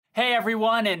Hey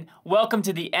everyone, and welcome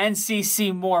to the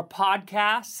NCC More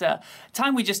podcast.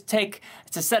 Time we just take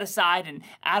to set aside and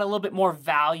add a little bit more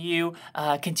value,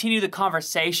 continue the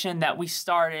conversation that we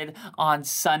started on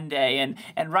Sunday.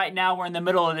 And right now we're in the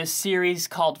middle of this series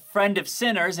called Friend of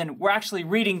Sinners, and we're actually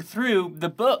reading through the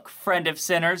book Friend of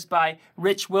Sinners by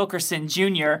Rich Wilkerson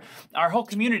Jr. Our whole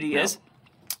community is.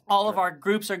 All of our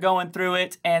groups are going through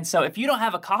it, and so if you don't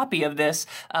have a copy of this,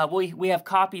 we have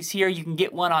copies here. You can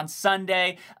get one on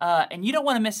Sunday, and you don't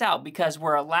want to miss out because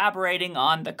we're elaborating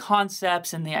on the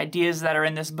concepts and the ideas that are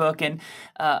in this book, and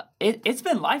it's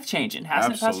been life-changing,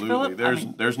 hasn't it, Pastor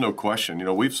Philip? There's no question. You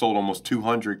know, we've sold almost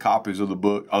 200 copies of the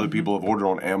book. Other people have ordered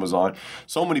on Amazon.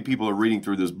 So many people are reading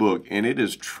through this book, and it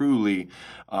is truly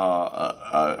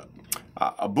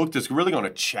a book that's really going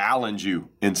to challenge you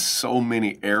in so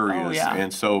many areas. Oh, yeah.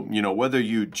 And so, you know, whether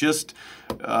you just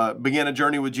began a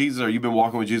journey with Jesus or you've been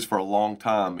walking with Jesus for a long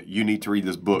time, you need to read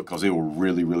this book because it will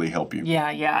really, really help you.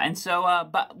 Yeah. And so,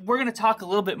 but we're going to talk a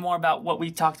little bit more about what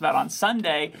we talked about on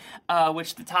Sunday,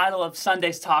 which the title of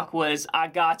Sunday's talk was, I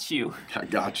Got You. I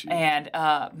got you. And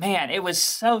man, it was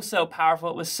so powerful.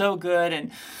 It was so good.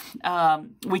 And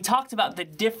we talked about the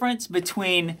difference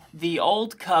between the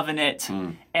old covenant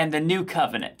and the new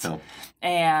covenant. Yeah.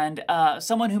 And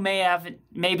someone who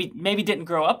maybe didn't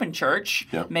grow up in church,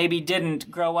 maybe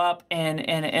didn't grow up in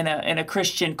a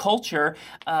Christian culture,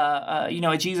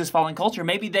 a Jesus following culture.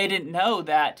 Maybe they didn't know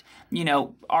that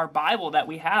our Bible that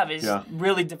we have is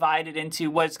really divided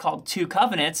into what's called two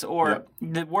covenants, or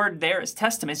the word there is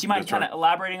testaments. You mind kind of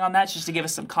elaborating on that just to give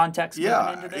us some context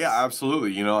going into this? Yeah,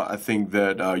 absolutely. You know, I think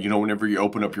that whenever you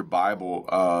open up your Bible,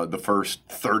 the first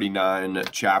 39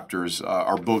 chapters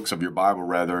or books of your Bible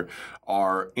rather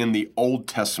are in the Old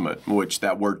Testament, which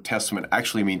that word testament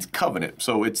actually means covenant.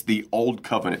 So it's the Old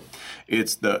Covenant.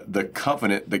 It's the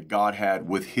covenant that God had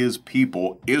with his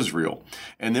people, Israel.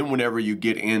 And then whenever you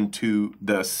get into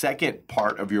the second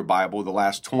part of your Bible, the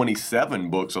last 27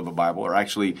 books of the Bible are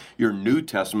actually your New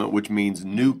Testament, which means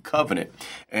New Covenant.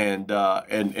 And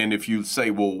if you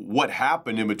say, well, what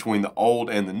happened in between the Old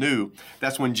and the New,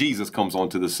 that's when Jesus comes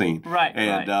onto the scene. Right.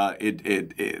 And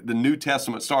the New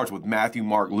Testament starts with Matthew,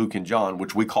 Mark, Luke, and John,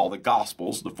 which we call the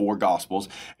Gospels, the four Gospels,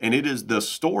 and it is the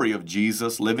story of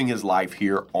Jesus living his life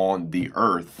here on the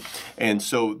earth. And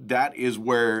so that is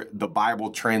where the Bible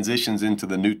transitions into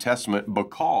the New Testament,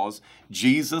 because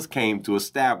Jesus came to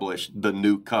establish the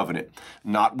new covenant,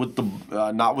 not with the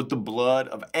blood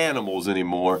of animals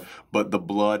anymore, but the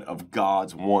blood of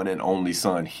God's one and only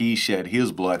Son. He shed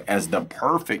his blood as the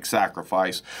perfect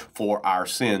sacrifice for our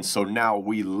sins. So now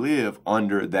we live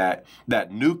under that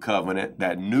new covenant,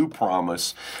 that new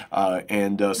promise,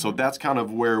 so that's kind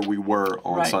of where we were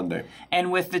on Sunday.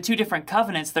 And with the two different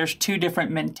covenants, there's two different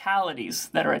mentalities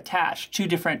that are attached, two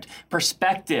different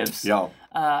perspectives.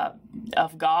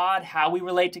 Of God, how we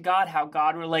relate to God, how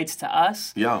God relates to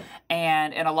us. Yeah.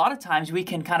 And a lot of times we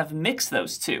can kind of mix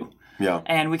those two. Yeah.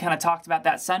 And we kind of talked about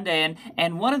that Sunday.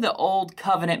 And one of the old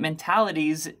covenant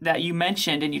mentalities that you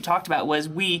mentioned and you talked about was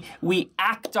we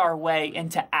act our way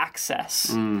into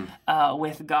access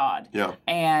with God. Yeah.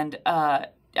 And I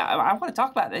want to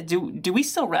talk about that. Do we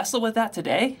still wrestle with that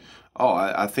today? Oh,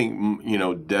 I think,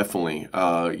 definitely.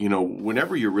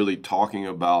 Whenever you're really talking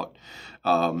about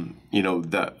the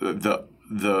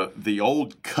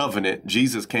old covenant,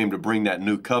 Jesus came to bring that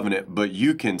new covenant, but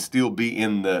you can still be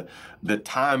in the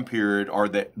time period or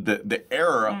the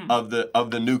era of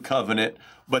the new covenant,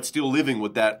 but still living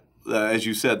with that, as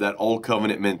you said, that old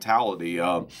covenant mentality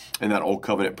and that old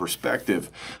covenant perspective.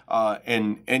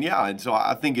 And so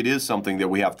I think it is something that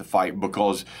we have to fight,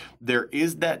 because there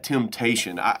is that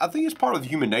temptation. I think it's part of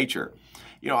human nature.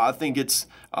 I think it's,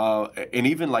 and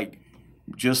even like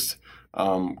just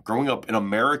growing up in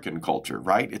American culture,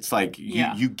 right? It's like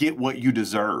you get what you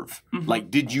deserve. Mm-hmm.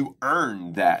 Like, did you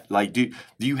earn that? Like, do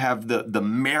you have the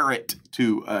merit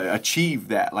to achieve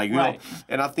that? Like,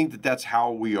 and I think that that's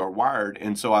how we are wired.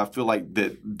 And so I feel like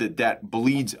that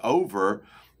bleeds over,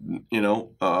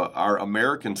 our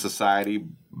American society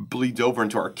bleeds over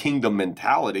into our kingdom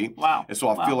mentality. Wow. And so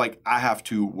I feel like I have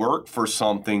to work for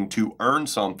something, to earn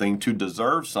something, to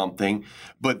deserve something.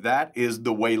 But that is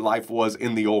the way life was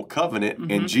in the old covenant.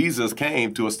 Mm-hmm. And Jesus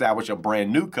came to establish a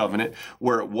brand new covenant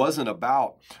where it wasn't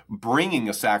about bringing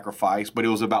a sacrifice, but it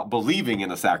was about believing in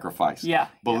a sacrifice.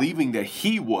 Believing that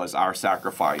he was our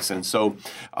sacrifice. And so,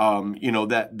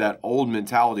 that old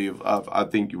mentality of I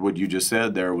think what you just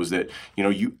said there was that,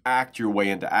 you act your way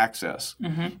into access.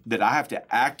 Mm-hmm. That I have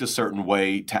to act a certain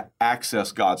way to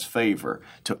access God's favor,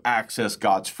 to access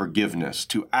God's forgiveness,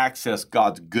 to access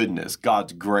God's goodness,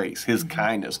 God's grace, His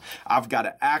kindness. I've got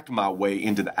to act my way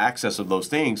into the access of those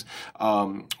things.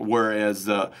 Whereas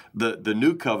the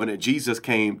new covenant, Jesus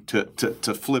came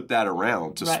to flip that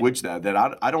around, to switch that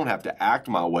I don't have to act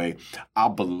my way. I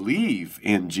believe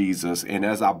in Jesus, and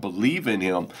as I believe in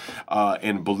Him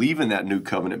and believe in that new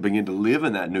covenant, begin to live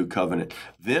in that new covenant,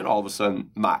 then all of a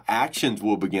sudden my actions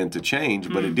will begin to change.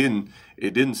 But it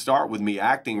didn't start with me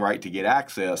acting right to get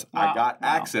access. I got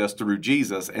access through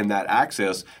Jesus, and that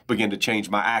access began to change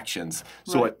my actions.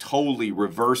 So it totally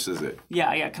reverses it.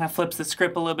 Yeah, kind of flips the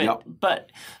script a little bit. Yep.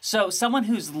 But so someone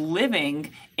who's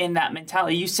living in that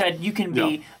mentality, you said you can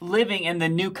be living in the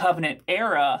new covenant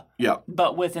era,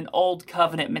 but with an old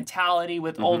covenant mentality,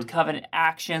 with old covenant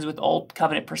actions, with old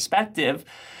covenant perspective.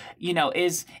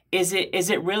 Is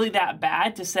it really that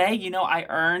bad to say, I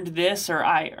earned this or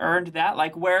I earned that?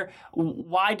 Like,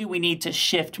 why do we need to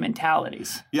shift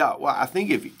mentalities? Yeah, well, I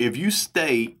think if you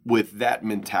stay with that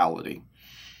mentality,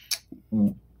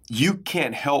 you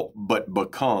can't help but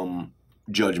become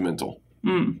judgmental.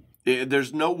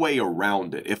 There's no way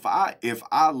around it. If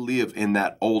I live in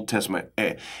that Old Testament,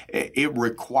 it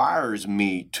requires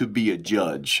me to be a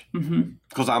judge.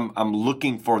 Because I'm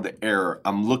looking for the error,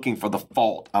 I'm looking for the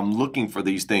fault, I'm looking for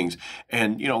these things.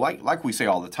 And like we say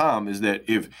all the time, is that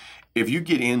if you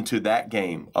get into that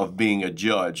game of being a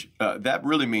judge, that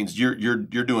really means you're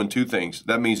doing two things.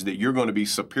 That means that you're going to be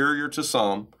superior to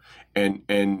some,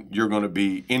 and you're going to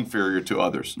be inferior to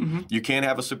others. You can't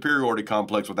have a superiority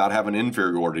complex without having an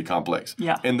inferiority complex.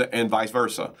 And vice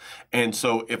versa. And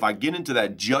so if I get into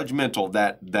that judgmental,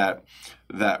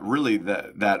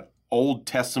 that Old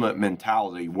Testament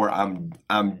mentality where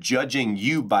I'm judging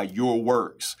you by your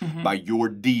works, by your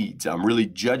deeds. I'm really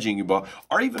judging you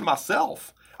or even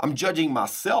myself. I'm judging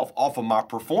myself off of my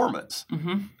performance.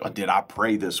 Did I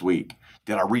pray this week?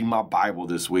 Did I read my Bible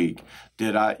this week?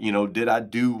 Did I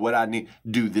do what I need to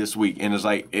do this week? And it's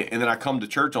like, and then I come to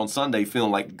church on Sunday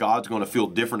feeling like God's going to feel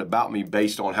different about me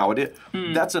based on how it is.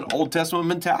 That's an Old Testament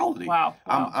mentality. Wow.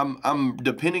 I'm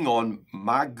depending on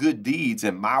my good deeds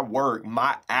and my work,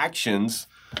 my actions,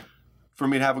 for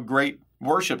me to have a great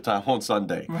worship time on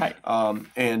Sunday. Right.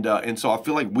 And so I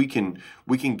feel like we can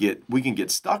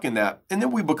get stuck in that, and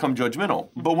then we become judgmental.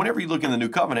 But whenever you look in the New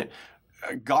Covenant,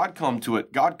 God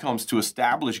comes to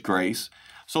establish grace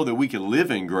so that we can live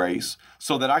in grace,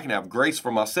 so that I can have grace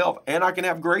for myself and I can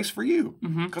have grace for you.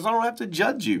 Because I don't have to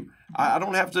judge you. I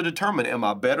don't have to determine, am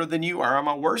I better than you or am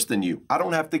I worse than you? I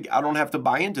don't have to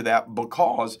buy into that,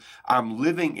 because I'm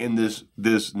living in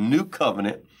this new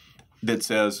covenant that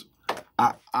says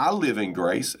I live in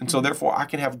grace, and so therefore I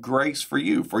can have grace for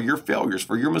you, for your failures,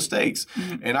 for your mistakes,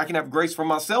 and I can have grace for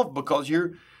myself because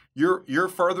you're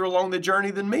further along the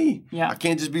journey than me. I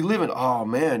can't just be living, oh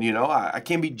man, I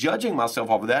can't be judging myself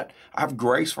off of that. I have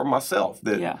grace for myself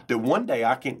that one day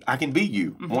I can be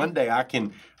you. One day I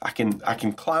can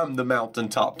climb the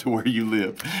mountaintop to where you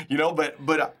live.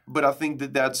 But I think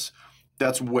that's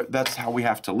how we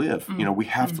have to live. We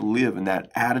have to live in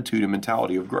that attitude and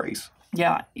mentality of grace.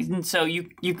 Yeah, and so you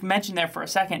mentioned there for a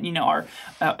second, our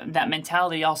that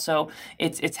mentality also,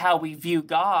 it's how we view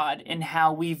God and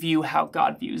how we view how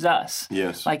God views us.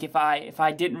 Yes. Like if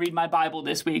I didn't read my Bible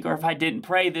this week, or if I didn't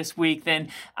pray this week, then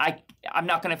I'm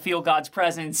not going to feel God's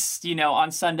presence,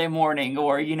 on Sunday morning,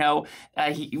 or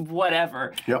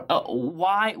whatever. Yep.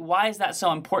 Why is that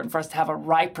so important for us to have a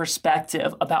right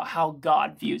perspective about how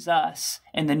God views us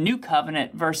in the new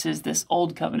covenant versus this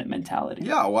old covenant mentality?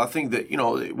 Yeah, well, I think that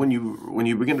when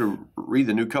you begin to read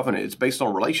the new covenant, it's based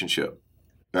on relationship,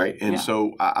 right? And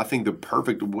so I think the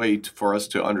perfect way for us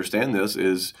to understand this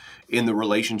is in the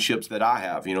relationships that I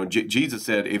have. Jesus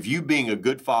said, if you, being a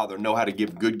good father, know how to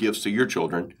give good gifts to your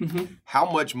children, how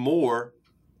much more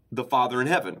the Father in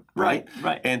heaven, right?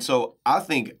 Right. And so I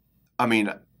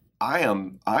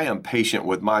am patient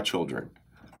with my children.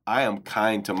 I am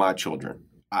kind to my children.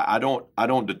 I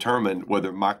don't determine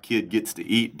whether my kid gets to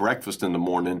eat breakfast in the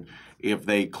morning if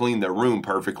they clean their room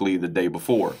perfectly the day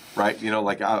before, right?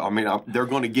 They're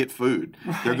going to get food.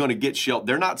 Right. They're going to get shelter.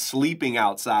 They're not sleeping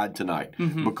outside tonight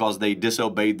because they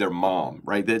disobeyed their mom,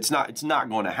 right? It's not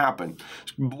going to happen.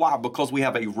 Why? Because we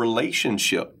have a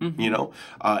relationship,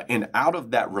 and out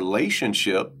of that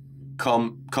relationship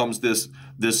comes this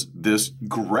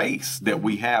grace that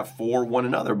we have for one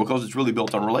another, because it's really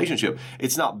built on relationship.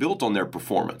 It's not built on their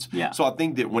performance. Yeah. So I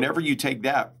think that whenever you take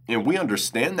that, and we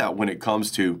understand that when it comes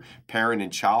to parent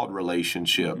and child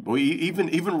relationship,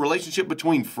 even relationship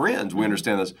between friends, we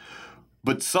understand this.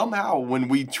 But somehow when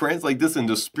we translate this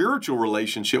into spiritual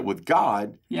relationship with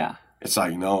God, it's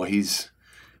like, no, he's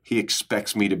He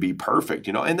expects me to be perfect,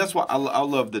 and that's why I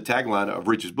love the tagline of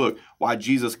Rich's book, Why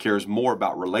Jesus Cares More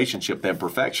About Relationship Than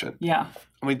Perfection. Yeah.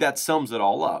 I mean, that sums it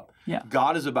all up. Yeah.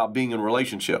 God is about being in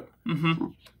relationship. Mm-hmm.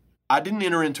 I didn't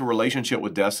enter into a relationship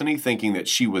with Destiny thinking that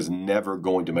she was never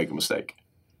going to make a mistake.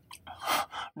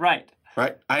 Right.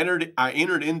 Right? I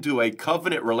entered into a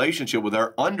covenant relationship with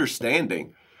her,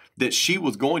 understanding that she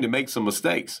was going to make some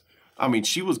mistakes. I mean,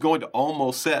 she was going to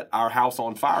almost set our house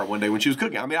on fire one day when she was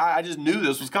cooking. I mean, I just knew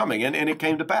this was coming, and it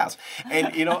came to pass.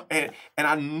 And and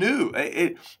I knew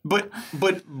it. But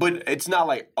it's not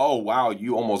like, oh wow,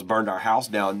 you almost burned our house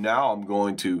down. Now I'm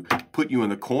going to put you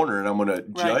in the corner and I'm going to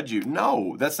judge you.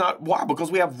 No, that's not why. Because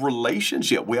we have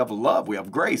relationship, we have love, we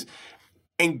have grace.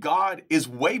 And God is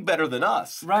way better than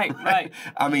us. Right.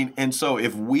 I mean, and so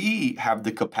if we have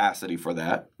the capacity for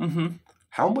that,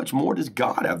 how much more does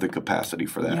God have the capacity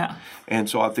for that? Yeah. And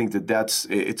so I think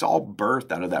it's all birthed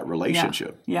out of that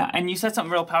relationship. Yeah. And you said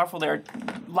something real powerful there,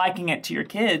 likening it to your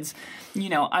kids.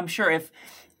 I'm sure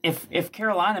if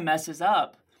Carolina messes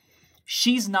up,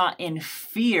 she's not in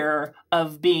fear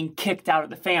of being kicked out of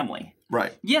the family.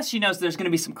 Right. Yes, she knows there's going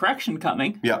to be some correction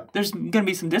coming. Yeah. There's going to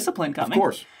be some discipline coming. Of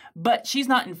course. But she's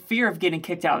not in fear of getting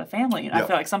kicked out of the family. And I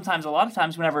feel like a lot of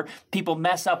times, whenever people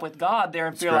mess up with God, they're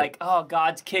in fear like, oh,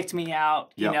 God's kicked me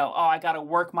out. I got to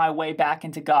work my way back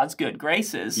into God's good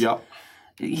graces. Yep.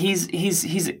 He's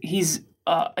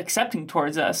accepting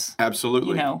towards us.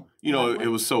 Absolutely. It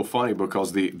was so funny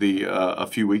because a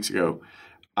few weeks ago,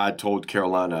 I told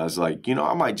Carolina, I was like,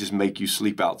 I might just make you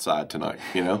sleep outside tonight,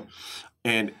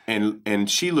 And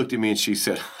she looked at me and she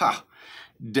said, "Ha,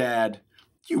 Dad,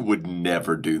 you would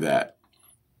never do that."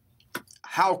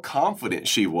 How confident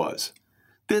she was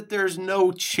that there's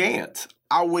no chance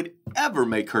I would ever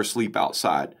make her sleep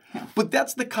outside. But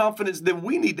that's the confidence that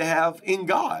we need to have in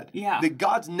God. Yeah. That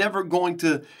God's never going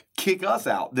to kick us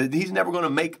out. That He's never going to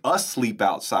make us sleep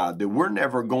outside. That we're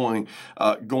never going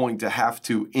to have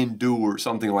to endure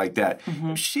something like that.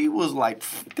 Mm-hmm. She was like,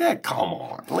 "Dad, come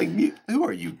on. Who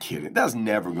are you kidding? That's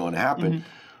never going to happen." Mm-hmm.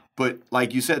 But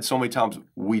like you said, so many times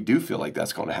we do feel like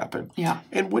that's going to happen. Yeah.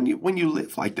 And when you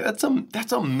live like that,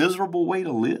 that's a miserable way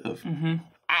to live. Mm-hmm.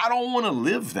 I don't want to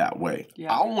live that way.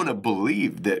 Yeah. I want to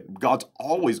believe that God's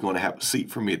always going to have a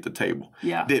seat for me at the table.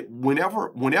 Yeah. That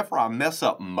whenever I mess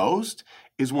up most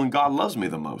is when God loves me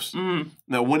the most. Mm.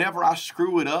 Now, whenever I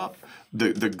screw it up,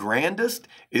 the grandest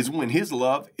is when His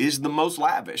love is the most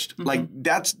lavished. Mm-hmm. Like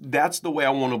that's the way I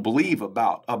want to believe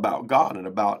about God and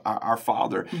about our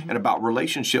Father and about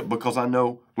relationship, because I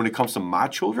know when it comes to my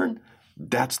children,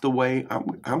 that's the way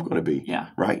I'm going to be. Yeah.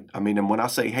 Right? I mean, and when I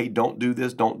say, hey, don't do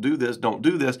this, don't do this, don't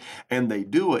do this, and they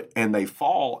do it, and they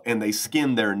fall, and they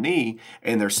skin their knee,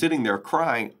 and they're sitting there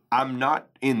crying, I'm not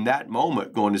in that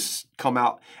moment going to come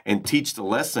out and teach the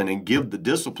lesson and give the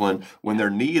discipline when their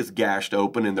knee is gashed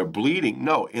open and they're bleeding.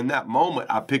 No, in that moment,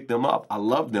 I pick them up. I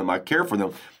love them. I care for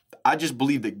them. I just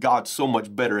believe that God's so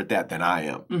much better at that than I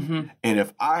am. Mm-hmm. And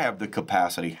if I have the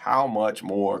capacity, how much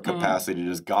more capacity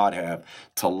does God have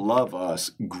to love us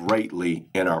greatly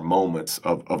in our moments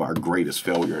of our greatest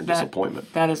failure and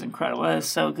disappointment? That is incredible. That is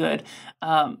so good.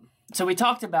 So we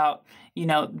talked about,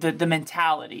 the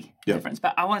mentality difference,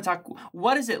 but I want to talk,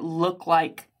 what does it look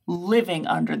like living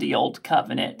under the old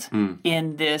covenant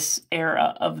in this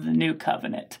era of the new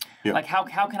covenant? Yeah. Like how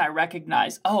can I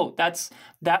recognize, that's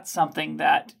something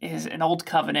that is an old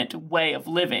covenant way of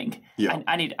living. Yeah.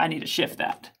 I need to shift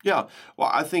that. Yeah. Well,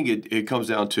 I think it comes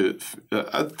down to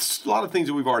a lot of things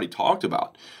that we've already talked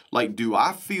about. Like, do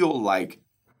I feel like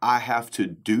I have to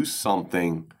do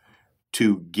something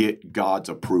to get God's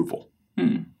approval?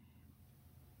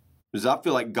 Because I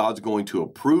feel like God's going to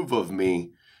approve of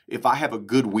me if I have a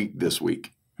good week this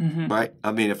week, right?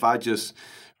 I mean, if I just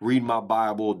read my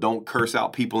Bible, don't curse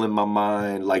out people in my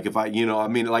mind, like if I,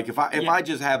 if I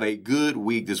just have a good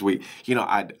week this week,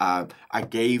 I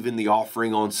gave in the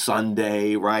offering on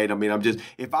Sunday, right? I mean,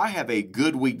 if I have a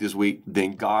good week this week,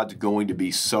 then God's going to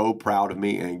be so proud of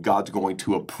me and God's going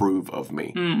to approve of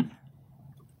me.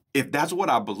 If that's what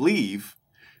I believe,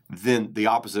 then the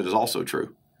opposite is also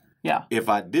true. Yeah. If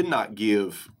I did not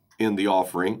give in the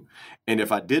offering, and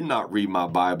if I did not read my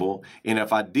Bible, and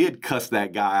if I did cuss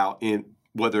that guy out, in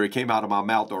whether it came out of my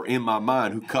mouth or in my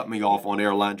mind who cut me off on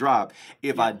Airline Drive,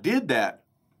 if I did that,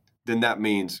 then that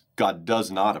means God does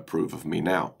not approve of me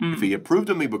now. If He approved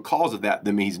of me because of that,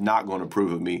 then He's not going to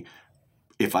approve of me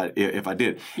if I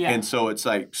did. Yeah. And so it's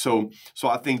like, so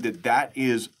I think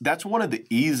that's one of the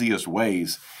easiest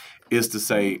ways is to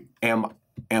say, am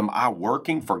I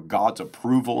working for God's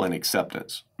approval and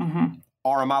acceptance?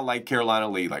 Or am I like Carolina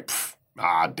Lee, like,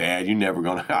 Dad, you're never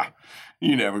going to,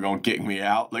 you're never going to kick me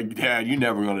out. Like, Dad, you're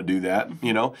never going to do that,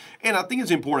 you know? And I think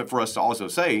it's important for us to also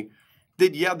say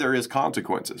that, yeah, there is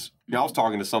consequences. You know, I was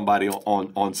talking to somebody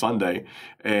on Sunday,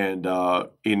 and,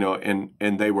 you know,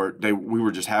 and we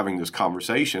were just having this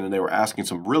conversation, and they were asking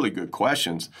some really good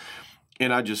questions.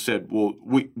 And I just said, well,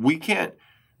 we can't.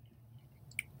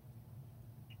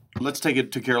 Let's take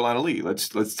it to Carolina Lee. Let's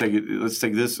take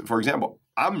this, for example.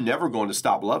 I'm never going to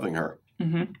stop loving her.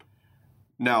 Mm-hmm.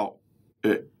 Now,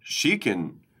 she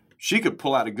could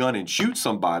pull out a gun and shoot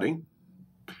somebody.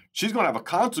 She's going to have a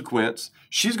consequence.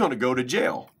 She's going to go to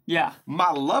jail. Yeah.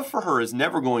 My love for her is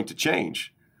never going to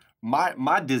change.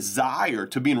 My desire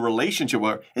to be in relationship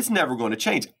with her, it's never going to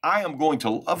change. I am going to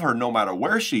love her no matter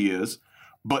where she is,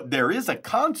 but there is a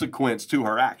consequence to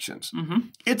her actions. Mm-hmm.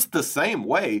 It's the same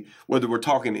way whether we're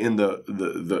talking in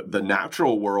the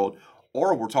natural world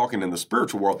or we're talking in the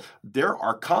spiritual world. There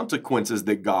are consequences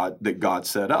that God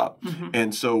set up. Mm-hmm.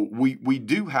 And so we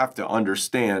do have to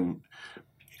understand.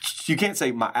 You can't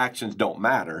say my actions don't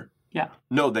matter. Yeah.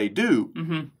 No, they do.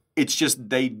 Mm-hmm. It's just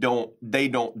they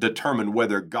don't determine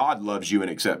whether God loves you and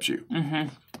accepts you. Mm-hmm.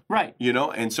 Right. You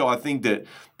know, and so I think that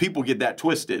people get that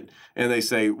twisted and they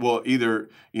say, well, either,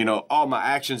 you know, all my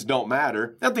actions don't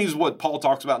matter. That thing is what Paul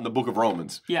talks about in the book of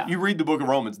Romans. Yeah. You read the book of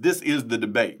Romans. This is the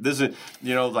debate. This is,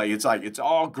 you know, it's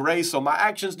all grace, so my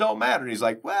actions don't matter. And he's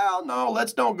like, well, no,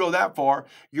 let's don't go that far.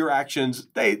 Your actions,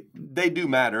 they do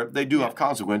matter. They do have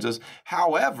consequences.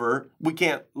 However, we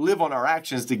can't live on our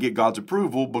actions to get God's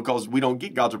approval because we don't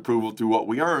get God's approval through what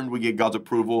we earned. We get God's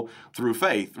approval through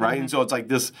faith, right? Mm-hmm. And so it's like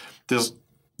this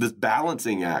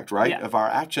balancing act, right? Yeah. If our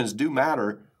actions do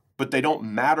matter, but they don't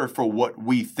matter for what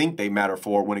we think they matter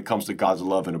for when it comes to God's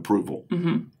love and approval.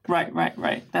 Mm-hmm.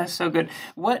 Right. That's so good.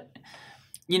 What,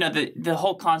 you know, the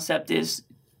whole concept is,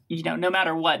 you know, no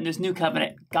matter what, in this new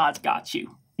covenant, God's got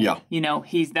you. Yeah. You know,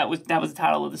 that was the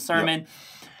title of the sermon.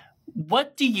 Yeah.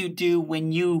 What do you do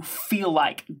when you feel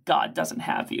like God doesn't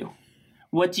have you?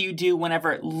 What do you do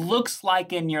whenever it looks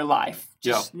like in your life?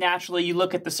 Just naturally, you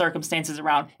look at the circumstances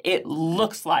around, it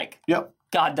looks like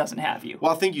God doesn't have you.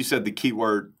 Well, I think you said the key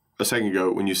word a second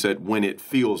ago when you said when it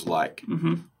feels like.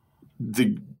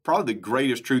 Mm-hmm. Probably the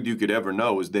greatest truth you could ever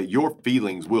know is that your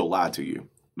feelings will lie to you.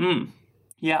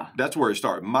 Yeah. That's where it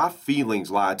started. My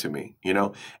feelings lie to me, you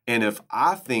know? And if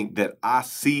I think that I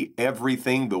see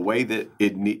everything the way that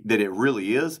it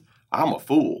really is, I'm a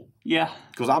fool. Yeah.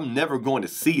 Because I'm never going to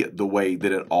see it the way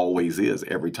that it always is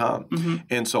every time. Mm-hmm.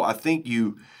 And so I think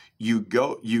you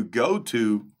go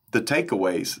to the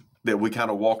takeaways that we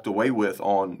kind of walked away with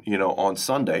on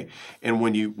Sunday. And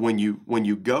when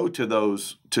you go to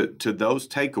those those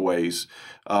takeaways,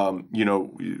 you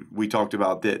know, we talked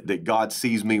about that God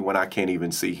sees me when I can't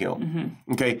even see him.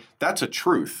 Mm-hmm. Okay, that's a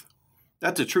truth.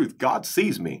 That's a truth. God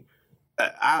sees me.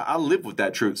 I live with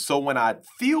that truth. So when I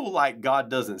feel like God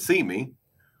doesn't see me,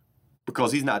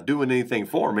 because he's not doing anything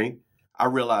for me, I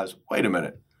realize, wait a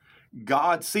minute,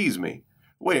 God sees me.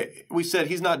 Wait, we said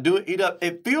he's not doing,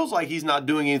 it feels like he's not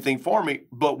doing anything for me,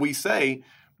 but we say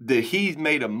that he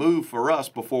made a move for us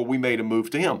before we made a move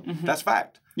to him. Mm-hmm. That's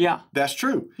fact. Yeah. That's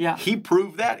true. Yeah. He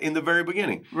proved that in the very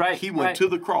beginning. Right. He went to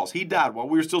the cross. He died while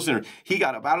we were still sinners. He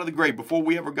got up out of the grave before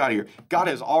we ever got here. God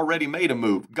has already made a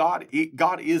move. God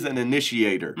is an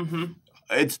initiator. Mm-hmm.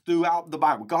 It's throughout the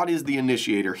Bible. God is the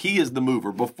initiator. He is the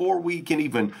mover. Before we can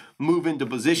even move into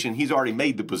position, he's already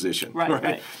made the position.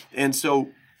 Right. And so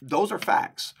those are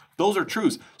facts. Those are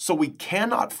truths. So we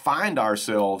cannot find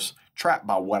ourselves trapped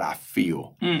by what I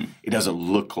feel. It doesn't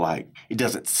look like. It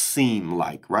doesn't seem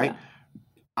like, right? Yeah.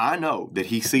 I know that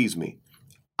he sees me.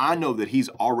 I know that he's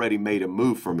already made a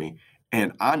move for me.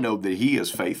 And I know that he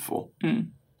is faithful,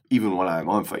 even when I am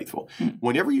unfaithful.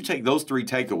 Whenever you take those three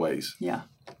takeaways,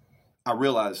 I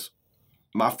realize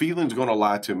my feelings are going to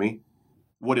lie to me.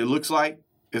 What it looks like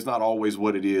is not always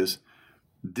what it is.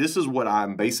 This is what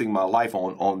I'm basing my life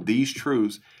on these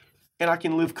truths, and I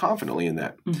can live confidently in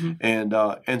that.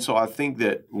 Mm-hmm. And so I think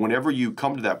that whenever you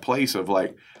come to that place of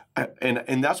like,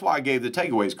 and that's why I gave the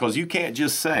takeaways, because you can't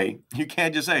just say,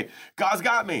 God's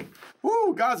got me.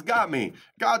 Woo, God's got me.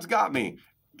 God's got me.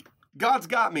 God's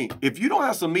got me. If you don't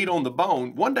have some meat on the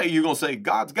bone, one day you're going to say,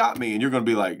 God's got me. And you're going to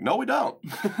be like, no, we don't.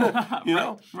 You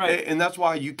know? Right. And that's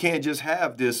why you can't just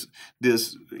have this,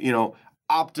 you know,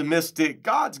 optimistic,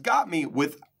 God's got me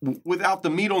without the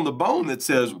meat on the bone that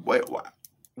says, wait,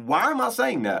 why am I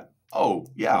saying that? Oh,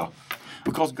 yeah,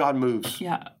 because God moves.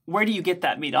 Yeah. Where do you get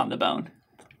that meat on the bone?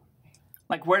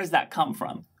 Like, where does that come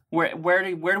from? Where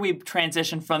do we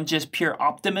transition from just pure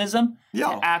optimism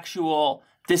to actual,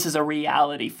 this is a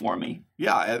reality for me?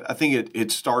 Yeah, I think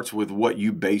it starts with what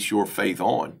you base your faith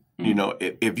on. You know,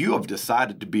 if you have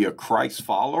decided to be a Christ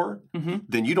follower,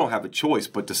 then you don't have a choice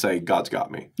but to say, God's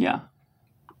got me. Yeah.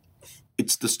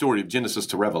 It's the story of Genesis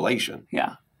to Revelation.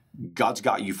 Yeah. God's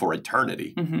got you for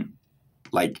eternity.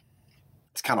 Like,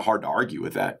 it's kind of hard to argue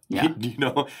with that. Yeah. You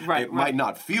know, Right, it might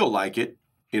not feel like it.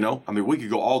 You know, I mean, we could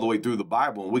go all the way through the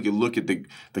Bible and we could look at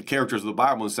the characters of the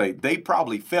Bible and say they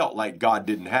probably felt like God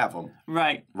didn't have them.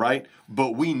 Right. Right.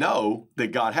 But we know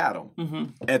that God had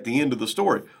them at the end of the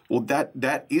story. Well,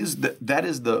 that is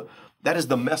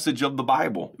the message of the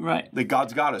Bible. Right. That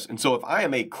God's got us. And so if I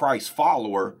am a Christ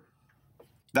follower,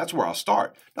 that's where I'll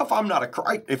start. Now, if I'm not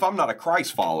a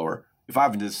Christ follower, if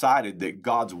I've decided that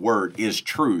God's word is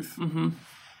truth,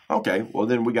 okay, well,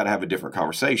 then we got to have a different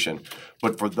conversation.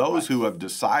 But for those who have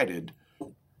decided,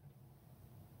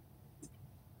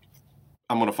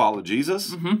 I'm going to follow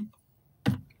Jesus,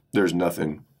 there's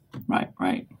nothing.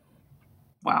 Right.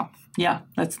 Wow. Yeah,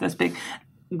 that's big.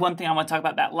 One thing I want to talk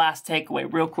about, that last takeaway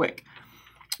real quick,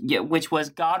 which was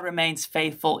God remains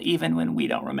faithful even when we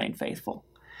don't remain faithful.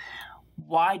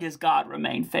 Why does God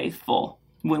remain faithful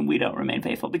when we don't remain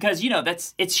faithful? Because, you know,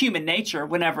 it's human nature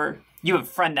whenever you have a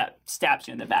friend that stabs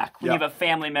you in the back, when you have a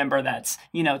family member that's,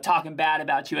 you know, talking bad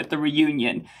about you at the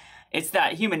reunion. It's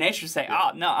that human nature to say,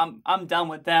 oh, no, I'm done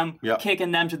with them,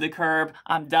 kicking them to the curb.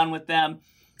 I'm done with them.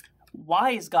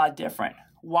 Why is God different?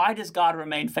 Why does God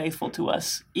remain faithful to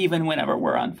us even whenever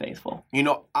we're unfaithful? You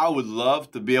know, I would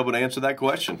love to be able to answer that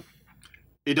question.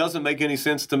 It doesn't make any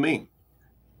sense to me.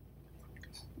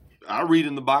 I read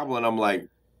in the Bible and I'm like,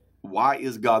 why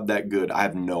is God that good? I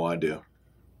have no idea.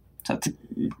 I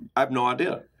have no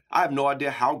idea. I have no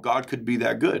idea how God could be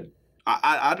that good.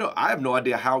 I have no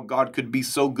idea how God could be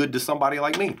so good to somebody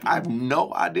like me. I have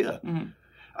no idea.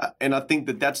 And I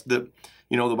think that's the,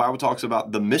 you know, the Bible talks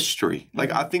about the mystery.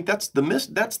 Like, I think that's the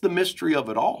mystery of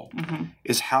it all,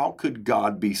 is how could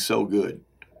God be so good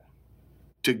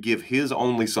to give his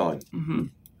only son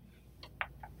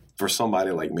for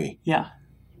somebody like me? Yeah.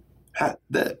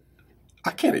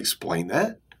 I can't explain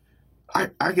that.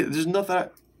 There's nothing.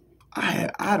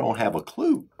 I don't have a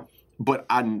clue, but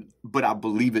I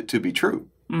believe it to be true.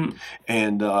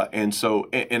 And so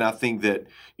I think that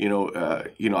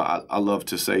I love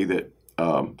to say that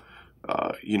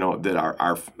that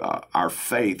our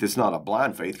faith is not a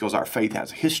blind faith, because our faith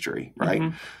has a history,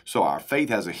 right? So our faith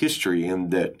has a history in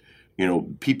that, you know,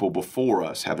 people before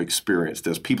us have experienced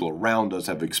this. People around us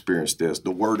have experienced this.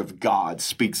 The Word of God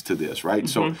speaks to this, right?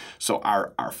 So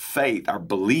our faith, our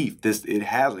belief, it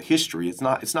has a history. It's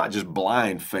not just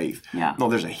blind faith. Yeah. No,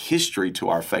 there's a history to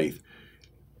our faith.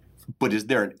 But is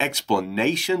there an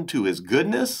explanation to His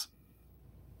goodness?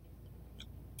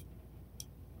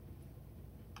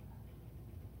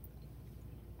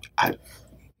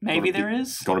 Maybe there is.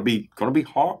 It's going to be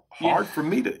hard for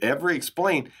me to ever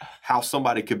explain how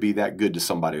somebody could be that good to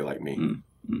somebody like me.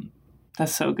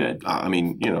 That's so good.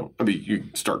 You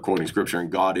start quoting scripture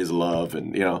and God is love,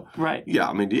 and Right.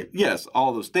 Yeah, yes,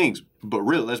 all those things. But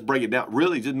really, let's break it down.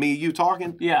 Really, just me and you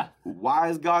talking. Yeah. Why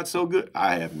is God so good?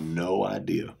 I have no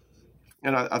idea.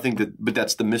 And I think but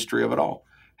that's the mystery of it all.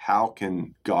 How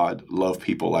can God love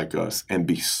people like us and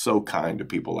be so kind to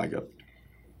people like us?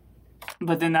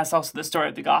 But then that's also the story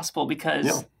of the gospel,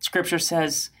 because Scripture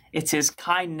says it's His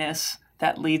kindness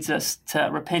that leads us to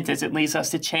repentance. It leads us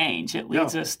to change. It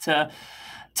leads us to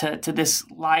this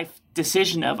life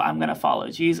decision of, I'm going to follow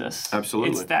Jesus.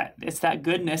 Absolutely. It's that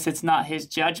goodness. It's not His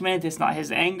judgment. It's not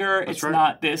His anger. That's it's right.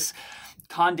 not this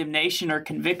condemnation or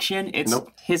conviction. It's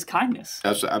His kindness.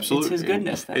 Absolutely. It's His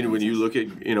goodness. And when you look at,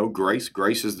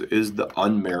 grace is the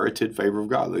unmerited favor of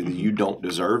God. You don't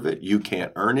deserve it. You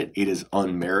can't earn it. It is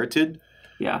unmerited.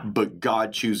 Yeah. But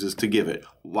God chooses to give it.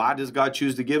 Why does God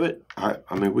choose to give it?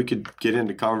 We could get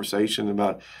into conversation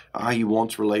about He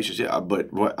wants relationship. But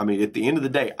at the end of the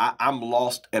day, I'm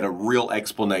lost at a real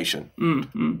explanation.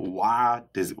 Why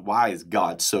is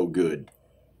God so good?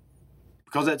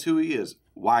 Because that's who He is.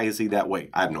 Why is He that way?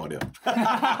 I have no idea.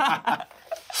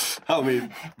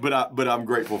 But I'm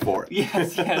grateful for it.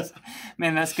 Yes.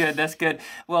 Man, that's good. That's good.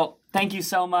 Well, thank you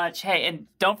so much. Hey, and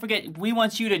don't forget, we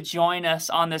want you to join us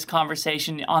on this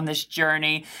conversation, on this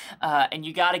journey, and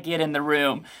you got to get in the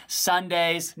room.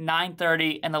 Sundays,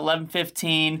 9:30 and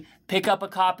 11:15. Pick up a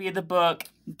copy of the book,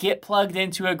 get plugged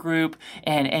into a group,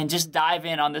 and just dive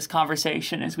in on this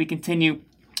conversation as we continue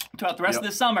throughout the rest of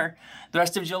the summer, the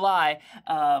rest of July,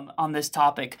 on this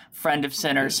topic, Friend of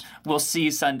Sinners. We'll see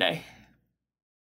you Sunday.